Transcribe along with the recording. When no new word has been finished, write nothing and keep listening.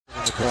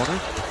corner.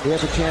 They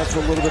have a chance for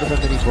a little bit of a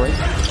mini break.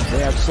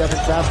 They have 7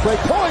 fast break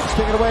points.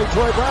 Taken away,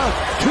 Troy Brown.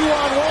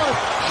 2-on-1.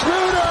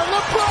 Shooter.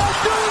 LeBron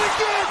doing it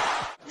again.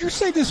 Did you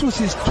say this was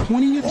his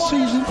 20th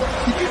season?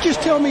 Did you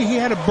just tell me he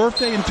had a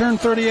birthday and turned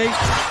 38?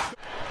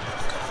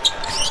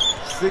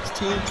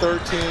 16,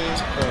 13,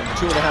 and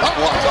 2.5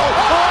 blocks.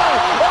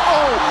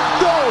 Oh,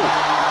 no!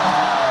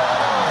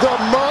 The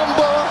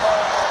Mamba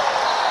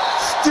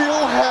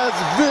still has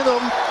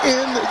venom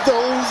in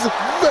those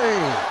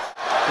veins.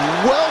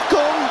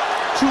 Welcome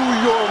to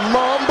your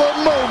Mamba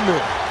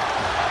moment.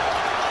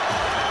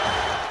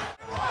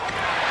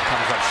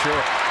 Comes up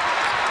short.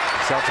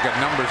 Celtics got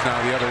numbers now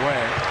the other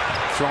way.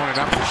 Throwing it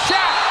up for shot,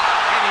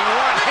 and he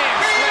one-hand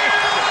slammed it.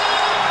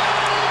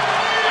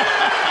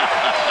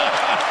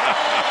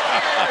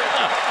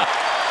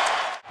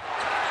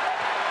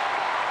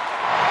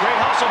 Great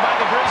hustle by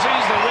the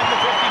Grizzlies. They win the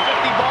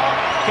 50-50 ball.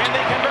 Can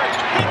they convert?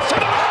 It's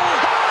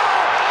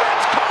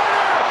Vince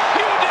Carter!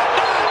 He did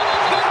not!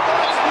 That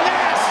was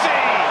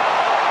nasty!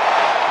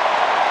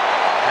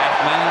 Half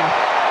man.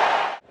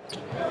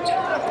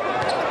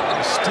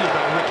 Nice steal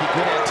by Ricky.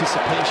 Good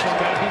anticipation.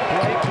 Got to be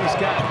Blake. He's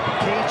got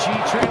KG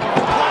trailing.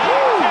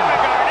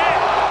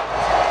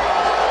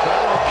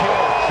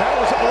 That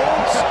was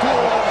old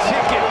school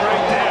ticket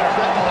right there.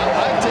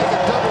 I'd take a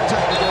double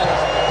tap together.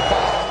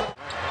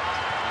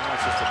 Now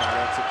it's just about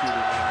executing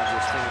now.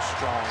 Just finish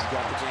strong.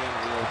 Got the game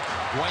with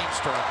Dwyane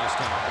starting this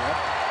time. Yep.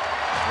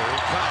 Here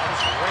he comes.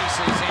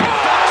 Races in.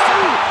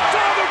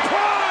 Down the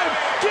prime!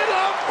 Get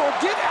up or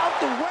get out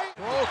the way!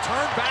 Oh,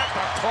 turn back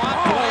the clock.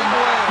 Oh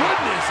my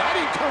goodness! I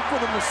didn't come for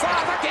the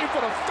massage. I came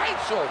for the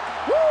facial.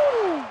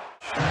 Woo!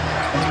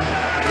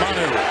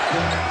 Manu,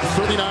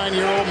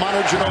 39-year-old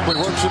Manu Ginobili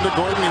works into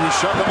Gordon. He was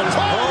shoved him.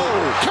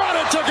 Oh, got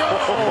it to go!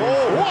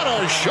 What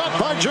a shot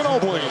by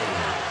Ginobili!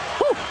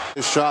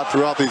 His shot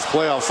throughout these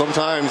playoffs.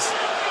 Sometimes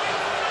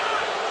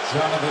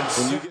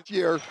This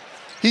year,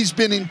 he's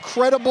been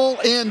incredible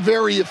and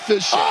very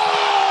efficient. Oh!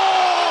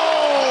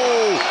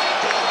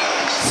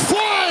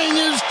 Flying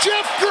is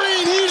Jeff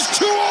Green. He's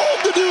too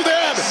old to do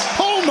that.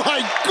 Oh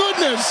my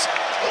goodness!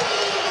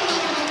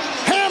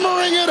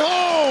 Hammering it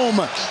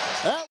home.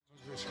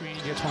 Screen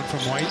gets one from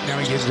White. Now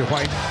he gives it to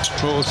White.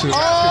 Rolls to the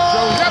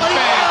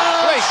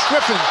Blake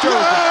Griffin throws it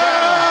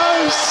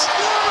down.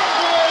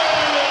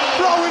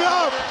 Throw it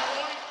up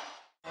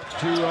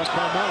to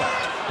Carmelo.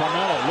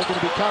 Carmelo looking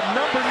to become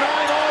number 9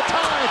 all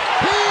time.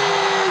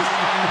 He's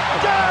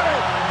got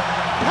it.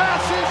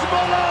 Passes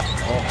below.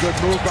 Oh, good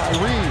move by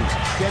Reeves.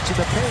 Gets in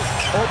the paint.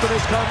 Open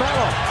is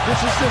Carmelo.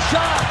 This is the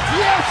shot.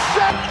 Yes,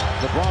 sir.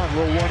 LeBron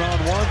will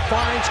one-on-one.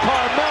 Finds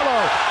Carmelo.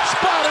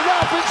 Spotted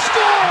up and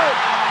scored.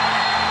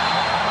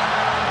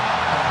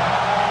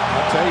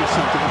 I'll tell you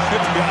something.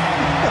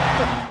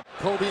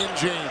 Kobe and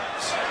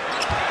James.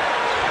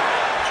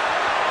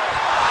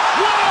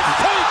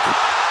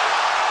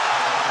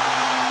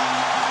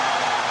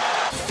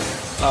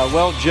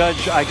 Well,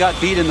 Judge, I got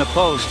beat in the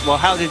post. Well,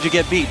 how did you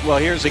get beat? Well,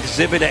 here's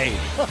Exhibit A.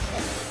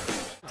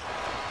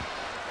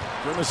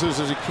 Grimaces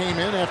as he came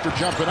in after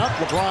jumping up.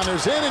 LeBron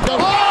is in and goes.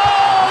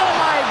 Oh,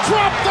 my!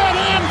 Drop that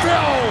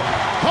anvil!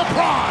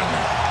 LeBron!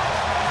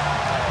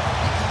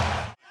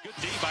 Good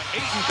D by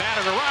Ayton,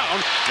 batted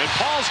around, and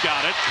Paul's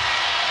got it.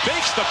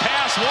 Fakes the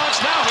pass once,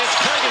 now hits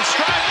Craig and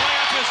stride.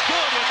 Layup is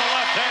good with the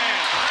left hand.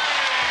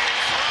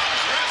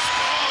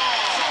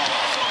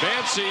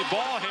 Fancy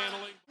ball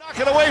handling. Knock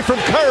it away from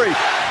Curry.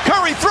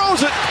 Curry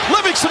throws it.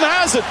 Livingston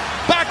has it.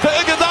 Back to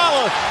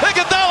Iguodala.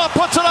 Iguodala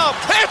puts it up.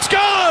 It's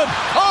gone.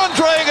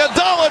 Andre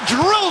Iguodala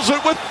drills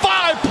it with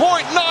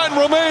 5.9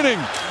 remaining.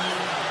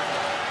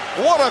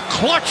 What a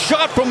clutch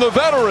shot from the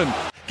veteran.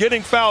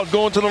 Getting fouled,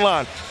 going to the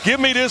line. Give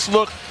me this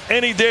look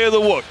any day of the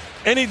week.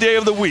 Any day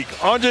of the week.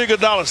 Andre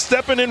Iguodala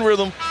stepping in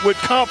rhythm with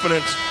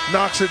confidence,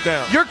 knocks it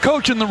down. You're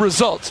coaching the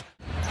results.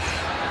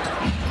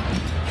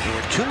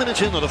 2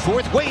 minutes into the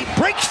fourth. Wade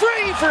breaks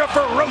free for a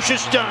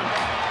ferocious dunk.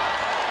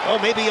 Oh,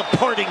 maybe a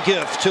parting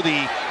gift to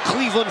the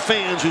Cleveland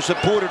fans who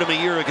supported him a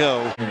year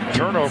ago.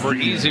 Turnover,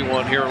 easy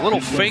one here. A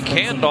little fake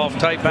handoff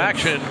type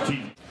action.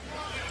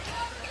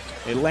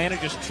 Atlanta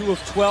just 2 of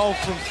 12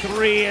 from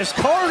 3 as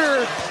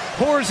Carter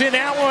pours in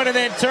that one and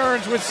then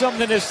turns with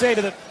something to say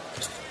to the...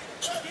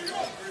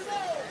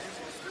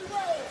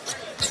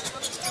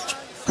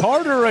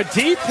 Carter, a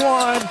deep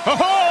one.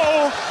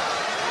 Oh,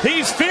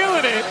 he's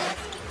feeling it.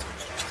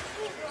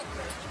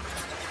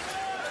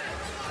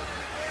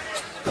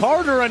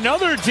 Carter,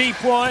 another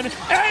deep one,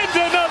 and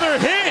another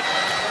hit.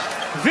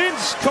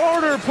 Vince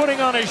Carter putting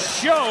on a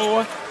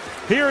show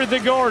here at the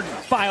Garden.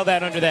 File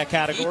that under that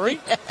category.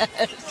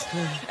 Yes.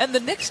 And the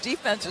Knicks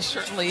defense is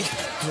certainly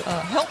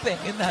helping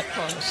in that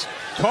close.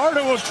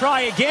 Carter will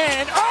try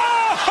again.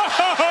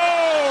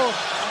 Oh!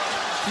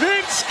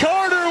 Vince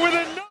Carter with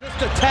a...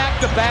 Just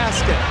attack the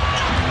basket.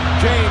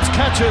 James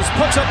catches,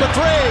 puts up a 3.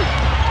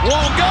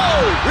 Won't go.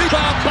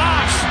 Rebound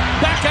Bosh.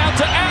 Back out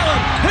to Allen.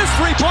 His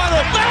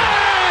three-pointer.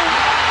 Bang!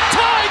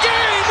 Tie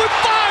game with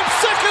 5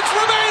 seconds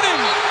remaining.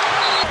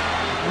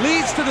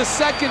 Leads to the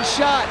second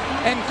shot,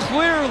 and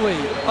clearly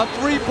a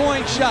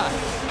three-point shot.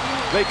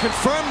 They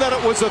confirmed that it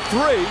was a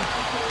 3.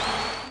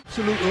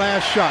 Absolute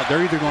last shot.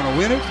 They're either going to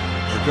win it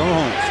or go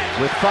home.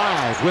 With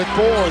 5, with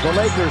 4, the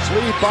Lakers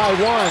lead by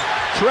 1.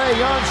 Trae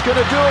Young's going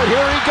to do it.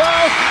 Here he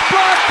goes.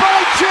 Blocked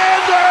by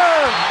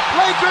Chandler.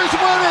 Lakers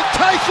win it.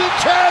 Tyson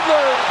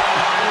Chandler.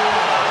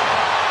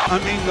 I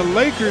mean, the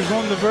Lakers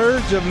on the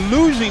verge of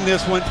losing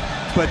this one,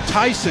 but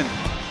Tyson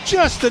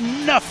just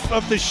enough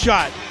of the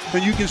shot.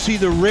 And you can see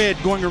the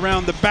red going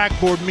around the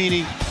backboard,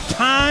 meaning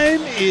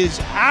time is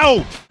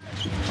out.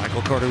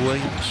 Michael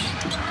Carter-Williams.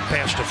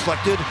 Pass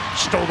deflected,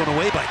 stolen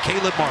away by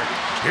Caleb Martin.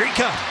 Here he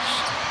comes.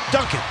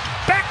 Duncan.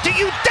 Back to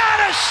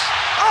Udonis.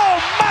 Oh,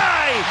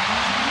 my!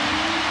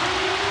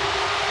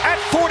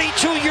 That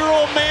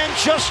 42-year-old man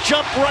just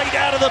jumped right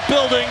out of the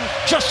building,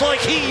 just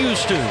like he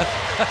used to.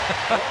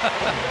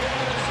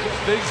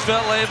 Big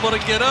fella able to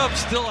get up,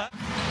 still.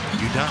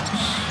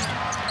 Udonis.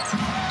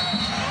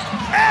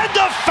 And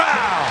a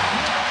foul!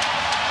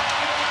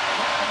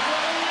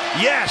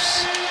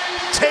 Yes!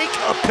 Take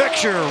a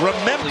picture.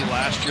 Remember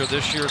last year,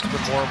 this year it's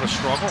been more of a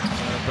struggle,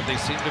 but they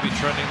seem to be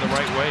trending the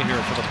right way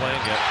here for the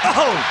playing game.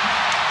 Oh!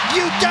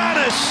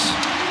 Udonis!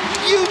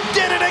 You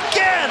did it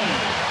again!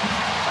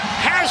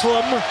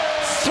 Haslam,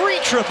 3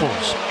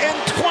 triples and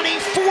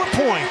 24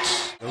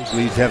 points. Those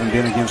leads haven't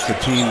been against a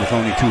team with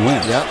only 2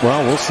 wins. Yeah,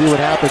 well, we'll see what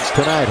happens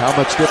tonight. How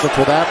much difference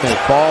will that make?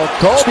 Ball,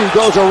 Kobe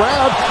goes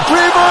around.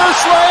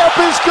 Reverse layup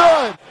is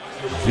good.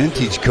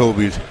 Vintage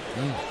Kobe.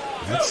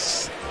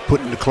 That's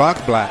putting the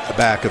clock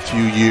back a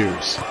few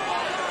years.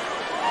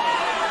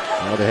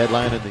 Now the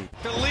headline in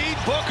The lead,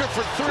 Booker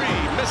for 3,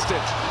 missed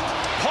it.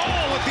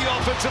 Paul with the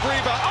offensive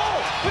rebound.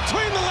 Oh,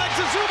 between the legs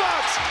of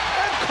Zubac,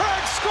 and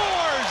Craig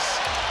scores.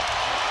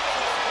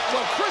 So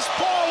Chris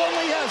Paul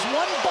only has 1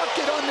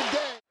 bucket on the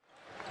day.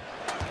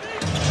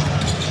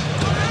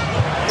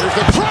 There's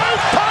the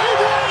drive by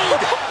Wade.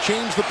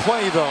 Change the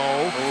play,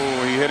 though.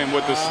 Oh, he hit him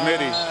with the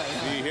Smitty.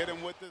 He hit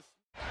him with the...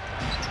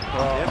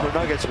 Denver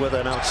Nuggets with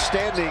an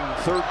outstanding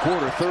third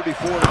quarter,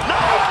 34-19,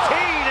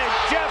 and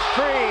Jeff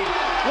Creed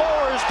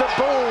lowers the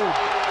boom.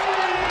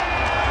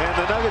 And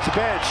the Nuggets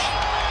bench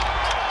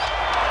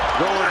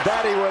going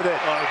batty with it.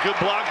 Good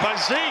block by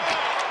Zeke.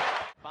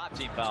 5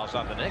 team fouls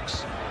on the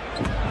Knicks.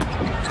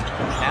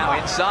 Now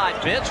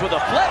inside, Vince with a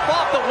flip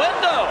off the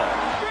window.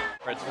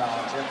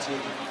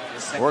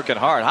 Working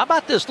hard. How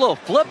about this little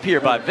flip here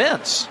by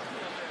Vince?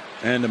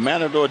 And the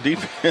Matador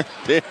defense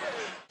there.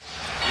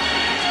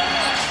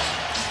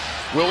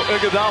 Will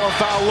Iguodala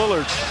foul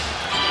Lillard?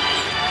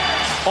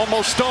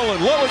 Almost stolen.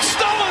 Lillard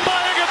stolen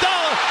by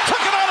Iguodala.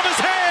 Took it out of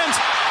his hands.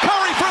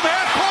 Curry from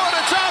half court.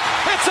 It's up.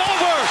 It's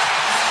over.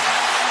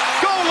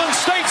 Golden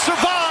State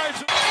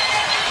survives.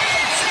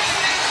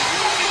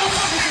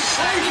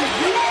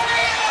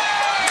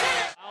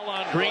 Foul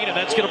on Green, and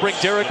that's going to bring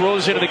Derrick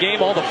Rose into the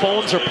game. All the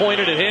phones are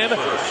pointed at him,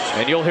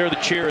 and you'll hear the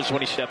cheers when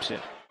he steps in.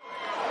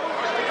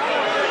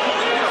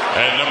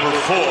 And number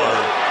 4,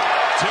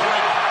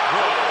 Derrick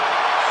Rose.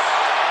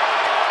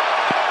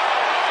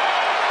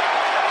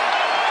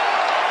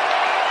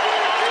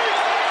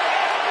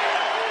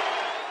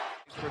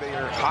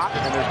 Hot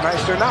and there's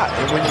nights they're not.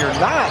 And when you're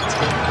not,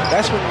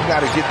 that's when you got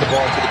to get the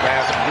ball to the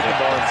basket, get the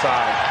ball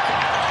inside.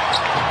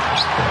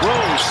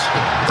 Rose.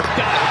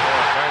 Got it.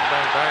 Bang,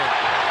 bang, bang.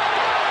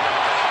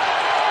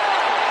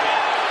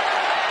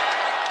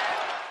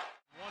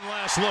 One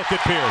last look at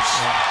Pierce.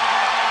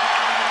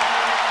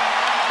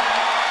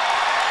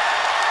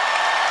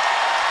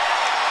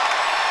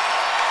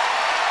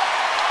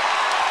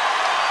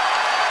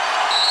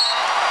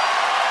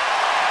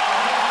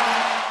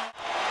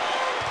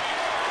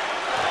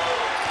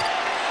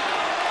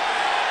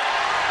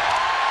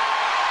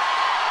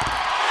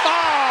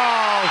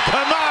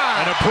 Come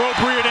on! An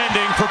appropriate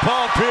ending for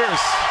Paul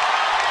Pierce.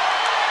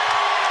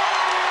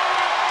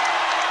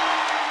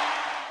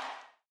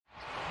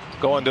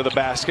 Going to the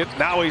basket.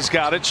 Now he's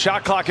got it.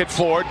 Shot clock at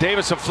 4.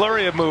 Davis a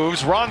flurry of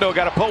moves. Rondo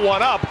got to put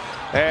one up.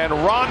 And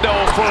Rondo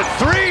for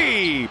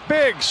 3.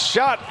 Big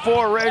shot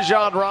for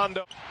Rajon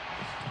Rondo.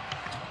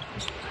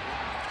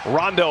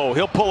 Rondo,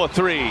 he'll pull a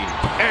 3.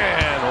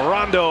 And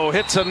Rondo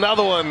hits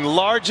another one.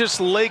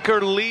 Largest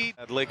Laker lead.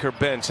 That Laker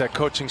bench, that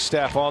coaching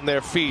staff on their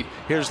feet.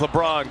 Here's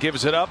LeBron,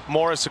 gives it up.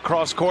 Morris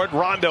across court.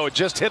 Rondo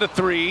just hit a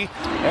 3.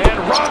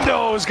 And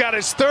Rondo's got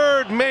his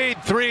 3rd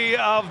made 3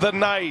 of the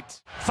night.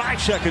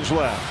 5 seconds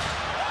left.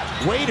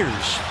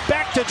 Waiters,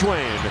 back to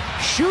Dwyane.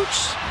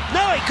 Shoots.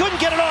 No, he couldn't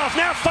get it off.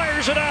 Now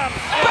fires it up.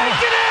 Bank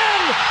it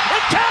in!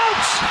 It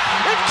counts!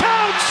 It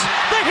counts!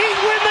 The Heat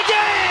win the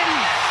game!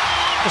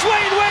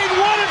 Dwyane Wade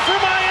won it for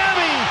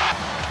Miami!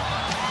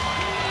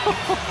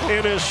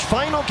 In his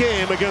final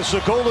game against the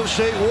Golden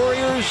State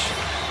Warriors,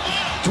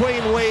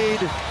 Dwyane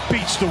Wade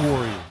beats the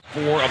Warriors.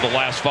 4 of the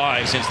last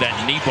 5 since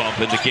that knee bump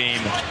in the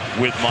game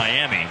with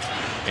Miami,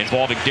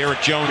 involving Derrick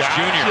Jones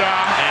Jr.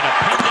 And a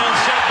pin down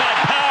set by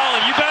Powell,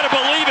 and you better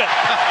believe it.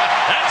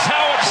 That's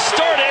how it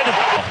started.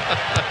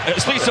 At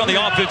least on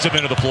the offensive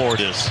end of the floor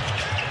it is.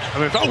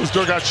 I mean, if I was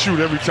Dirk, I'd shoot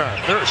every time.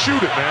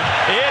 Shoot it, man.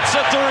 It's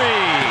a 3.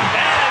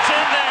 And it's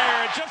in there.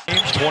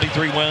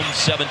 23 wins,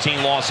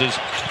 17 losses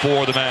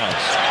for the Mavs.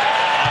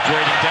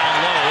 Operating down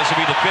low. This will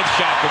be the 5th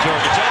shot for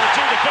Dirk. It's over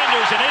 2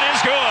 defenders, and it is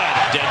good.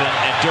 Devin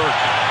and Dirk.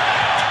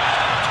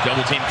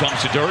 Double team comes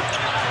to Dirk.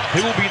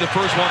 Who will be the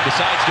first one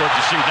besides Dirk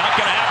to shoot? Not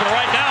going to happen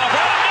right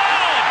now.